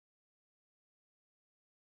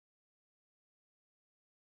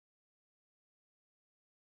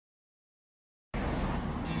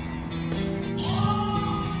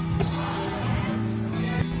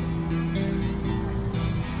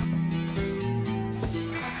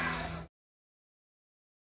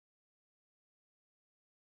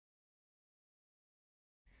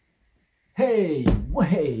Hey,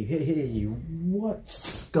 hey,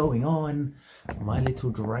 what's going on? My little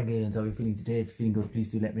dragons, how are you feeling today? If you're feeling good, please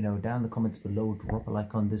do let me know down in the comments below. Drop a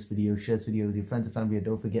like on this video, share this video with your friends and family, and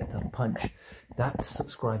don't forget to punch that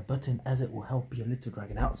subscribe button as it will help your little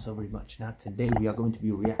dragon out so very much. Now today we are going to be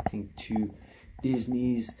reacting to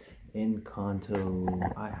Disney's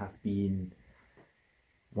Encanto. I have been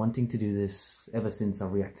wanting to do this ever since I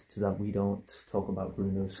reacted to that We Don't Talk About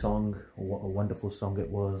Bruno's song. What a wonderful song it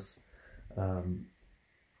was.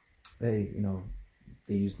 They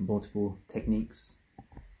used multiple techniques.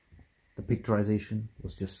 The picturization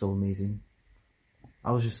was just so amazing.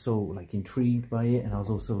 I was just so intrigued by it, and I was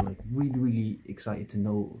also really excited to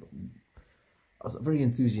know. I was very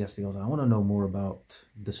enthusiastic. I was like, I want to know more about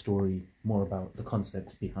the story, more about the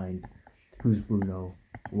concept behind who's Bruno.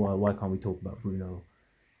 Why can't we talk about Bruno?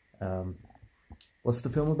 What's the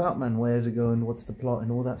film about, man? Where's it going? What's the plot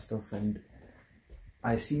and all that stuff? And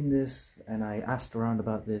I seen this and I asked around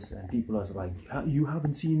about this, and people are like, you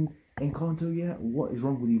haven't seen Encanto yet? What is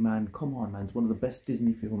wrong with you, man? Come on, man. It's one of the best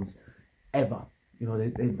Disney films ever. You know,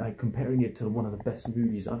 they like comparing it to one of the best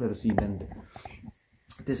movies I've ever seen, and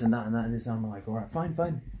this and that and that and this. And I'm like, all right,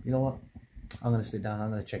 fine. You know what? I'm going to sit down. I'm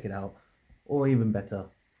going to check it out. Or even better,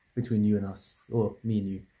 between you and us, or me and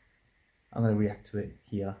you, I'm going to react to it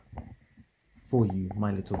here for you,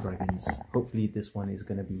 my little dragons. Hopefully this one is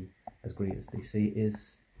going to be as great as they say it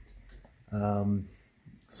is.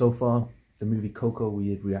 So far, the movie Coco we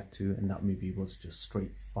did react to, and that movie was just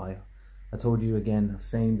straight fire. I told you again, I'm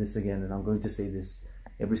saying this again, and I'm going to say this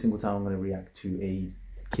every single time I'm going to react to a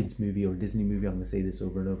kids movie or a Disney movie. I'm going to say this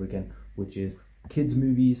over and over again, which is kids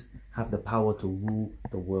movies have the power to rule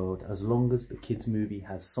the world. As long as the kids movie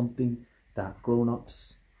has something that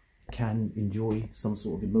grown-ups can enjoy, some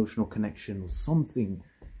sort of emotional connection or something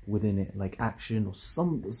within it, like action or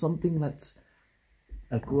something that's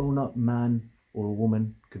a grown-up man or a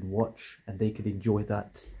woman could watch and they could enjoy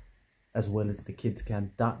that as well as the kids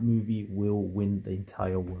can, that movie will win the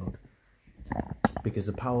entire world. Because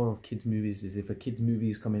the power of kids movies is, if a kids movie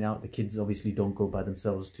is coming out, the kids obviously don't go by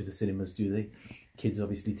themselves to the cinemas, do they? Kids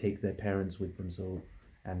obviously take their parents with them, so,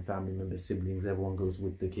 and family members, siblings, everyone goes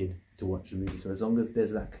with the kid to watch the movie. So as long as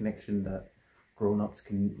there's that connection that grown-ups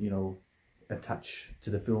can, you know, attach to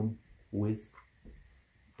the film with,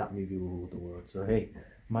 that movie will rule the world. So hey,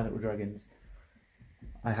 my little dragons,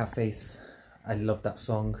 I have faith. I love that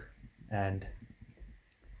song, and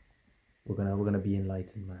we're gonna be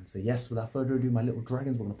enlightened, man. So yes, without further ado, my little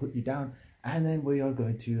dragons, we're gonna put you down, and then we are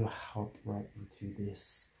going to hop right into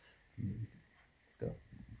this. Let's go.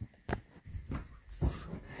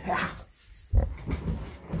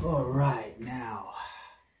 All right, now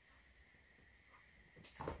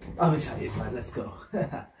I'm excited, man. Let's go.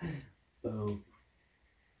 Boom.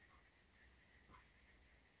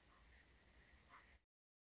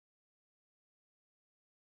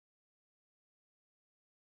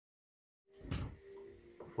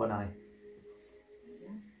 One eye.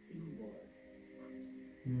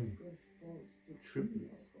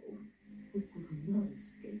 Tributes. We could not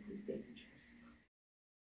escape the dangers.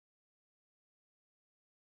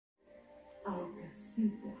 Our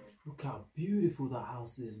casita. Look how beautiful that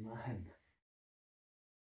house is, man.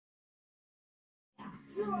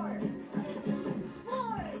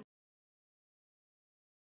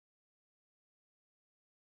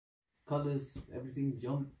 Colors, everything,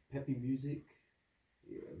 jump, peppy music,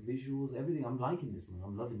 visuals, everything. I'm liking this one.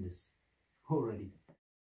 I'm loving this already.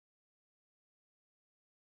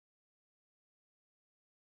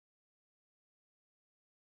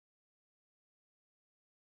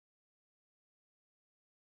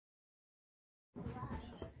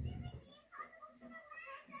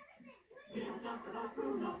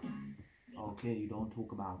 Okay, you don't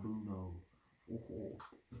talk about Bruno. Oh.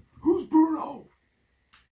 Who's Bruno?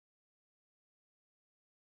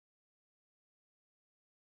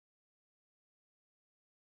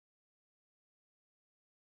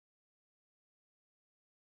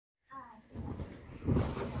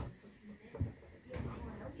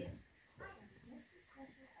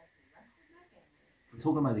 We're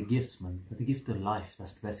talking about the gifts, man. The gift of life.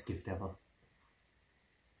 That's the best gift ever.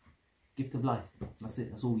 Gift of life. That's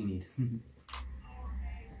it. That's all we need.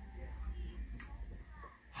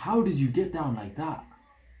 How did you get down like that?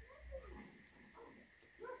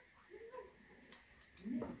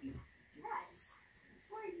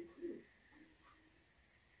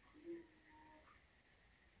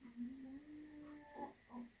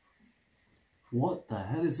 What the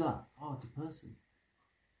hell is that? Oh, it's a person.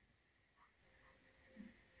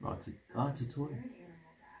 Oh, it's a toy.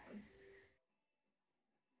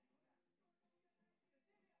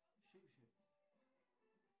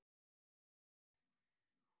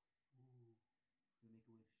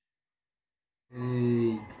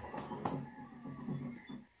 Hey.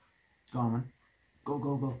 Go on, man. Go,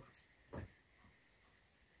 go, go.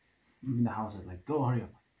 I'm in the house, I'm like, go, hurry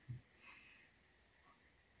up.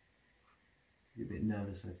 You're a bit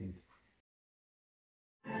nervous, I think.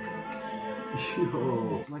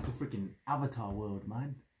 Yo, it's like a freaking Avatar world,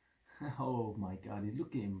 man. Oh my god,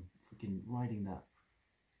 look at him freaking riding that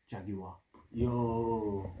Jaguar.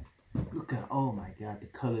 Yo, look at, oh my god, the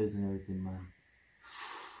colors and everything, man.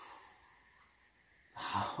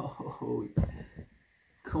 Oh,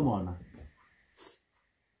 come on, man.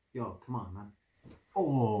 Yo, come on, man.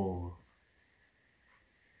 Oh.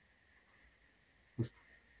 Who's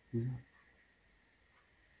that?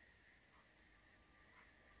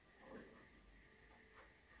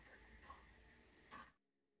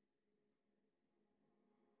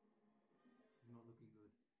 This is not looking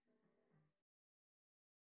good.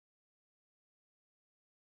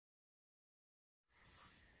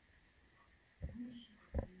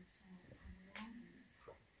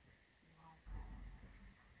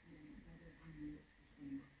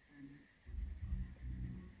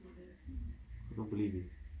 I don't believe you.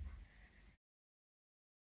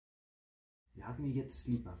 Yeah, how can you get to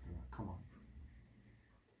sleep after that? Come on.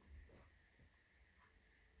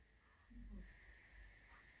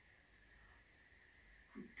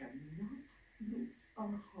 You cannot lose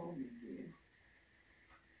our home again.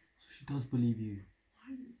 So she does believe you.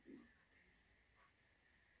 Why is this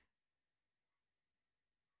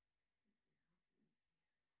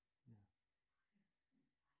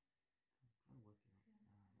I'm working on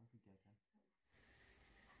it. I think I can.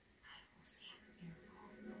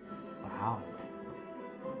 happening? But how?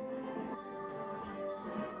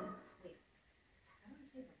 Wait, how do I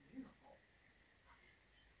say the miracle?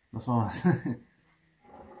 That's what I was.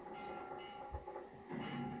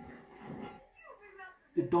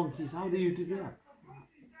 The donkeys, how do you do that?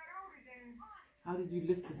 How did you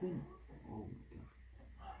lift the thing? Oh my god.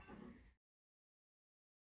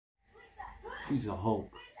 She's a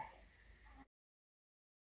Hulk.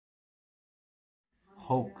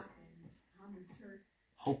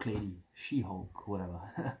 Hulk lady. She-Hulk, whatever.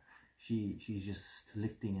 She's just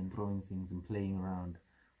lifting and throwing things and playing around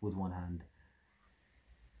with one hand.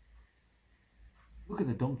 Look at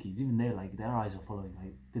the donkeys, even they're like, their eyes are following.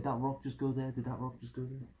 Like, did that rock just go there? Did that rock just go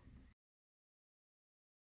there?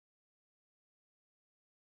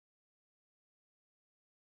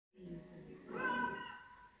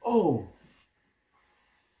 Oh!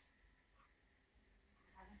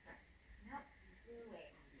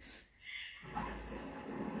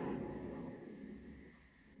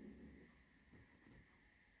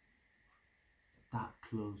 That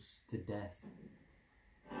close to death.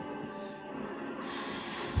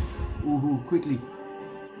 Ooh, quickly.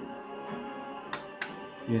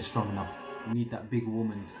 You're strong enough. You need that big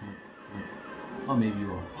woman to come up. Oh, maybe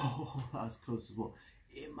you are. Oh, that was close as well.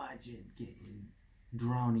 Imagine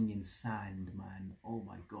drowning in sand, man. Oh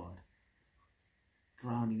my god.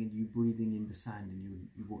 Drowning and you breathing in the sand and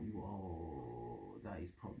oh, that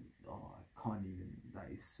is probably, oh, I can't even, that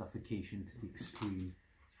is suffocation to the extreme.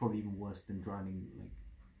 It's probably even worse than drowning, like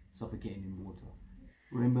suffocating in water.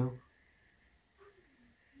 Rainbow?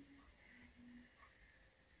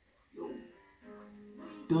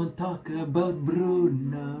 Don't talk about Bruno,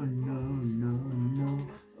 no.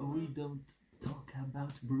 We don't talk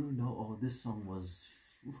about Bruno. Oh, this song was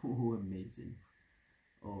amazing.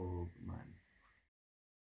 Oh, man.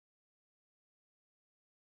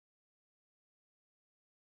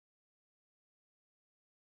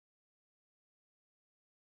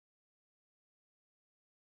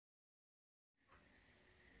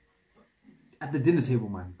 At the dinner table,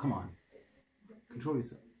 man. Come on. Control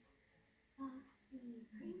yourself.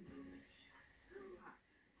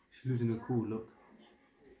 She's losing her cool, look.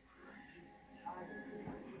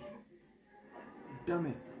 Damn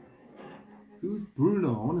it. Who's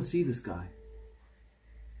Bruno? I want to see this guy.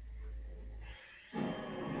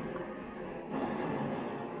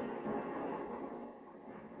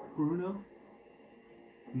 Bruno?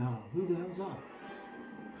 No, who the hell's that?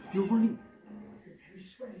 You're running.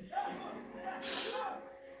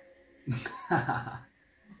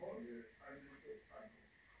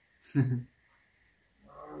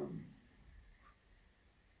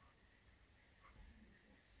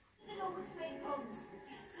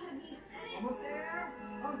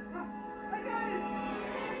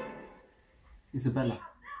 Isabella.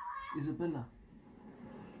 Isabella.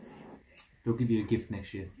 They'll give you a gift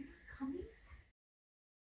next year.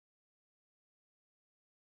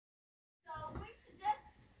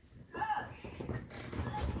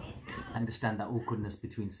 I understand that awkwardness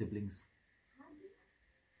between siblings.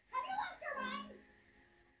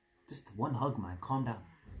 Just one hug, man. Calm down.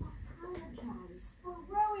 Apologize for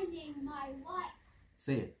ruining my life.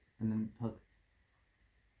 Say it and then hug.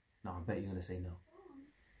 No, I bet you're gonna say no.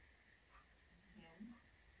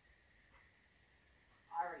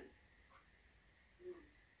 Ari,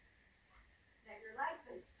 that your life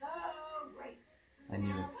is so great. I knew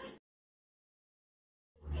it.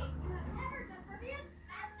 You have never done for me is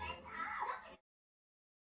nothing.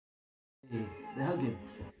 Hey, they're hugging.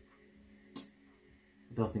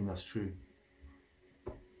 I don't think that's true.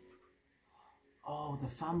 Oh, the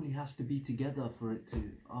family has to be together for it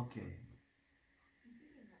to... Okay.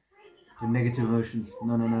 The negative emotions.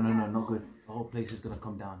 No, not good. The whole place is gonna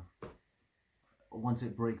come down. Once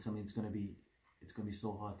it breaks, I mean, it's gonna be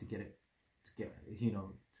so hard to get to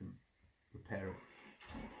repair it.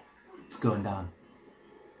 It's going down.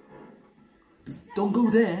 Don't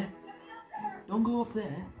go there. Don't go up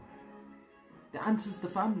there. The answer's the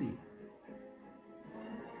family.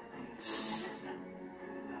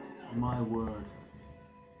 My word.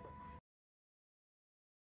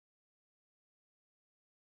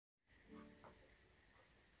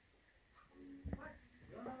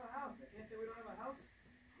 We don't have a house. I can't say we don't have a house.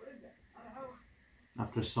 What is that? Not a house.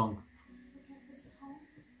 After a song. Look at this home.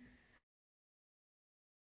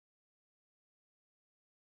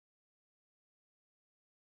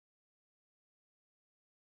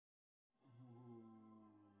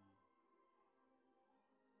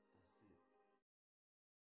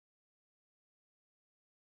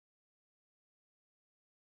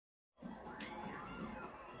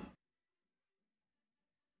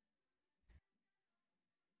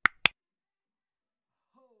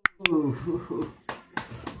 Ooh.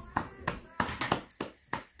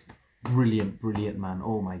 Brilliant, man.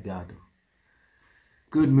 Oh my god.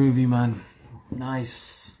 Good movie, man.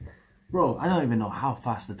 Nice. Bro, I don't even know how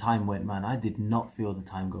fast the time went, man. I did not feel the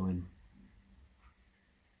time going.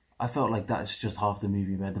 I felt like that's just half the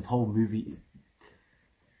movie, man. The whole movie,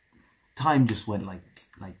 time just went like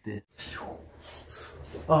this.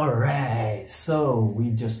 Alright, so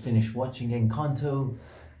we've just finished watching Encanto.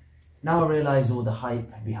 Now I realise all the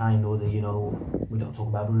hype behind all the, we don't talk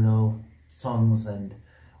about Bruno songs and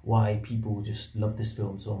why people just love this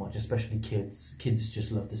film so much, especially kids. Kids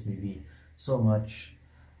just love this movie so much.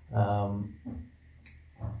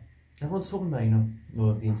 Everyone's talking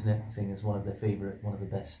about, the internet saying it's one of their favourite, one of the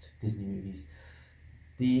best Disney movies.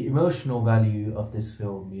 The emotional value of this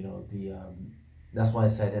film, that's why I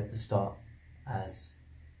said at the start, as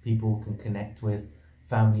people can connect with,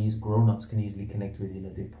 families, grown-ups can easily connect with,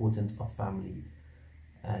 the importance of family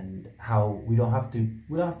and how we don't have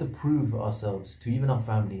to prove ourselves to even our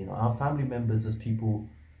family. Our family members as people,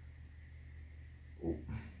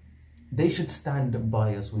 they should stand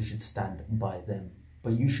by us, we should stand by them.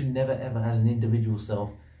 But you should never ever, as an individual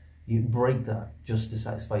self, you break that just to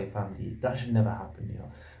satisfy your family. That should never happen,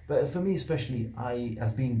 But for me especially, I'm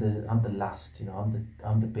the last,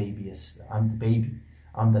 I'm the babyest, I'm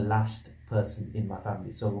the last person in my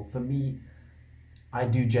family. So for me, I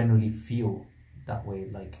do generally feel that way.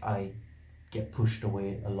 Like I get pushed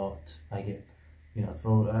away a lot. I get,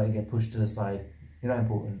 I get pushed to the side. You're not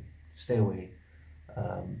important. Stay away.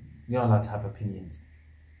 You're not allowed to have opinions.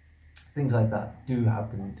 Things like that do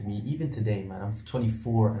happen to me. Even today, man, I'm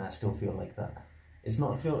 24 and I still feel like that. It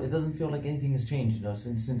doesn't feel like anything has changed,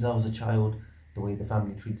 since I was a child. The way the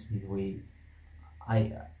family treats me,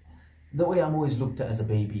 the way I'm always looked at as a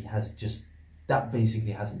baby that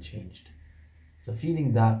basically hasn't changed. So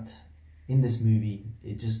feeling that in this movie,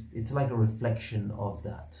 it's like a reflection of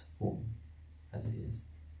that form, as it is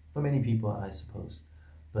for many people, I suppose.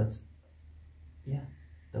 But yeah,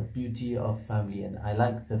 the beauty of family. And I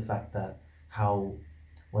like the fact that how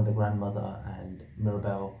when the grandmother and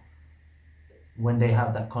Mirabelle, when they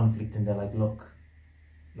have that conflict and they're like, look,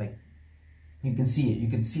 like, you can see it. You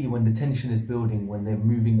can see when the tension is building, when they're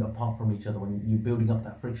moving apart from each other, when you're building up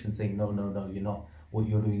that friction, saying, no, you're not. What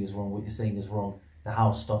you're doing is wrong. What you're saying is wrong. The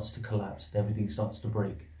house starts to collapse. Everything starts to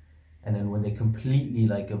break. And then when they completely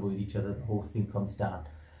avoid each other, the whole thing comes down.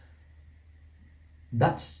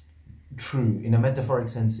 That's true. In a metaphoric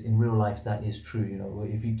sense, in real life, that is true.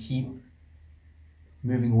 If you keep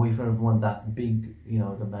moving away from everyone, that big,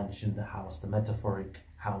 the mansion, the house, the metaphoric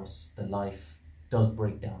house, the life does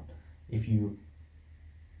break down. If you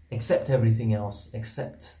accept everything else,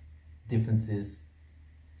 accept differences,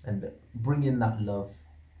 and bring in that love,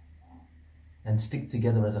 and stick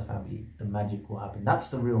together as a family, the magic will happen. That's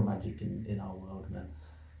the real magic in our world, man.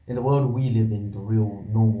 In the world we live in, the real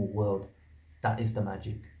normal world, that is the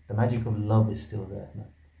magic. The magic of love is still there, man.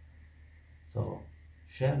 So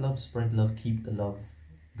share love, spread love, keep the love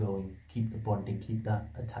going, keep the bonding, keep that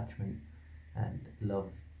attachment and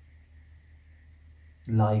love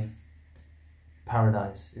life,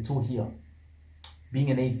 paradise. It's all here. Being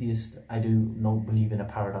an atheist, I do not believe in a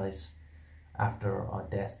paradise after our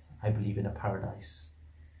death. I believe in a paradise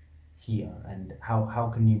here. And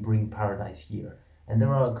how can you bring paradise here? And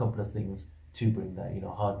there are a couple of things to bring that, you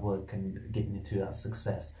know, hard work and getting into that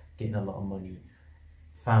success, getting a lot of money,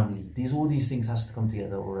 family. All these things has to come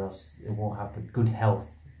together, or else it won't happen. Good health.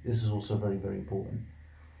 This is also very, very important.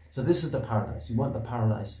 So this is the paradise. You want the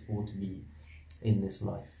paradise all to be in this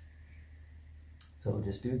life. So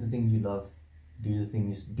just do the things you love, do the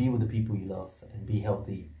things, be with the people you love, and be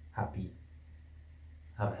healthy, happy.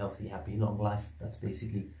 Have a healthy, happy, long life. That's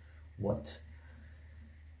basically what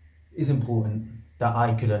is important that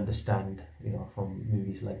I could understand, you know, from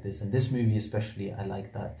movies like this. And this movie especially, I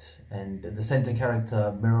like that. And the center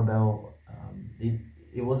character, Mirabelle,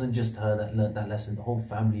 it wasn't just her that learned that lesson. The whole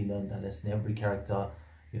family learned that lesson. Every character,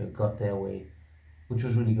 you know, got their way, which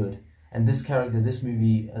was really good. And this character, this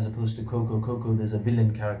movie, as opposed to Coco, there's a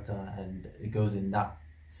villain character, and it goes in that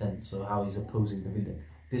sense. So how he's opposing the villain.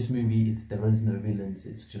 This movie, there is no villains.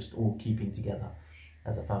 It's just all keeping together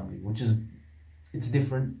as a family, which is, it's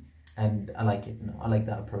different, and I like it. You know, I like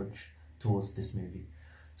that approach towards this movie.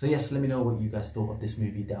 So yes, let me know what you guys thought of this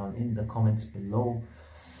movie down in the comments below.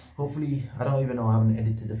 Hopefully, I don't even know, I haven't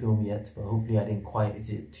edited the film yet, but hopefully I didn't quite edit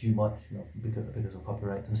it too much, you know, because of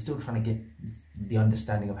copyright. I'm still trying to get the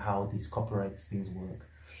understanding of how these copyright things work.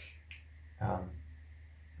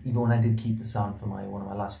 Even when I did keep the sound for one of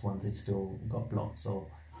my last ones, it still got blocked. So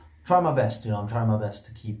try my best, you know, I'm trying my best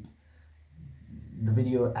to keep the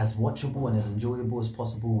video as watchable and as enjoyable as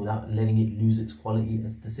possible without letting it lose its quality,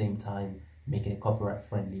 at the same time making it copyright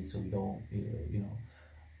friendly, so we don't, you know,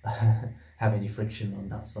 have any friction on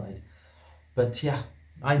that side. But yeah,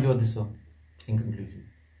 I enjoyed this film. In conclusion,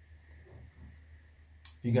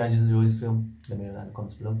 if you guys enjoyed this film, let me know down in the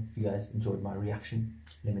comments below. If you guys enjoyed my reaction,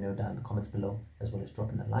 let me know down in the comments below, as well as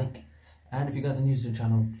dropping a like. And if you guys are new to the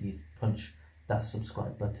channel, please punch that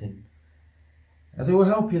subscribe button, as it will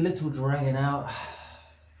help your little dragon out.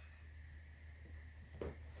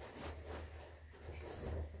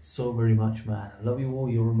 So very much, man. I love you all.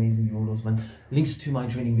 You're amazing. You're all awesome, man. Links to my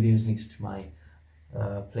training videos, links to my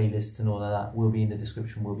playlists and all of that will be in the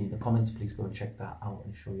description, will be in the comments. Please go and check that out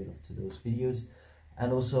and show your love to those videos.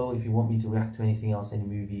 And also, if you want me to react to anything else, any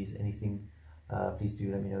movies, anything, please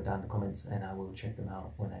do let me know down in the comments, and I will check them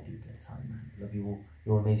out when I do get time, man. Love you all.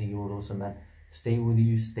 You're amazing. You're all awesome, man. Stay with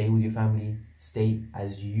you. Stay with your family. Stay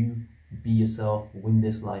as you. Be yourself. Win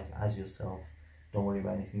this life as yourself. Don't worry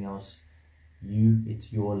about anything else.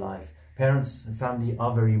 It's your life. Parents and family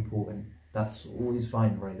are very important. That's always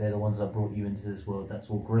fine, right? They're the ones that brought you into this world.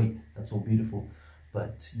 That's all great. That's all beautiful.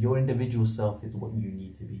 But your individual self is what you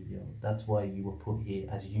need to be. You know, that's why you were put here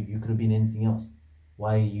as you. You could have been anything else.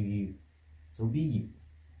 Why are you you? So be you.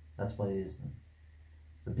 That's what it is, man.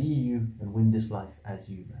 So be you and win this life as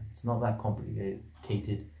you, man. It's not that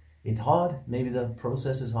complicated. It's hard. Maybe the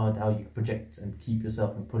process is hard. How you project and keep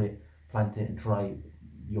yourself and plant it and try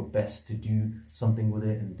your best to do something with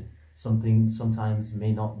it, and something sometimes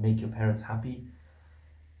may not make your parents happy.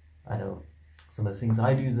 I know some of the things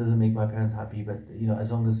I do doesn't make my parents happy, but you know, as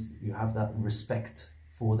long as you have that respect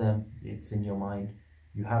for them, it's in your mind,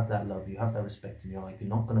 you have that love, you have that respect in your life, you're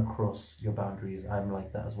not going to cross your boundaries. I'm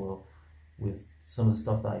like that as well with some of the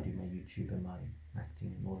stuff that I do, my YouTube and my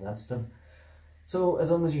acting and all that stuff. So as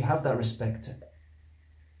long as you have that respect,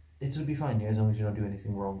 it will be fine. As long as you don't do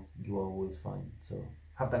anything wrong, you are always fine. So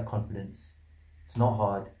have that confidence. It's not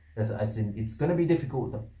hard. As in, it's going to be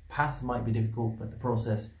difficult. The path might be difficult, but the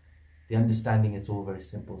process, the understanding, it's all very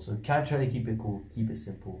simple. So try to keep it cool, keep it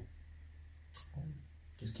simple.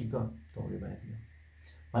 Just keep going. Don't worry about anything else.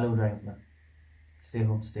 My little dragons, man. Stay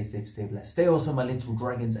home, stay safe, stay blessed. Stay awesome, my little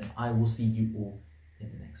dragons, and I will see you all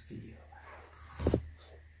in the next video.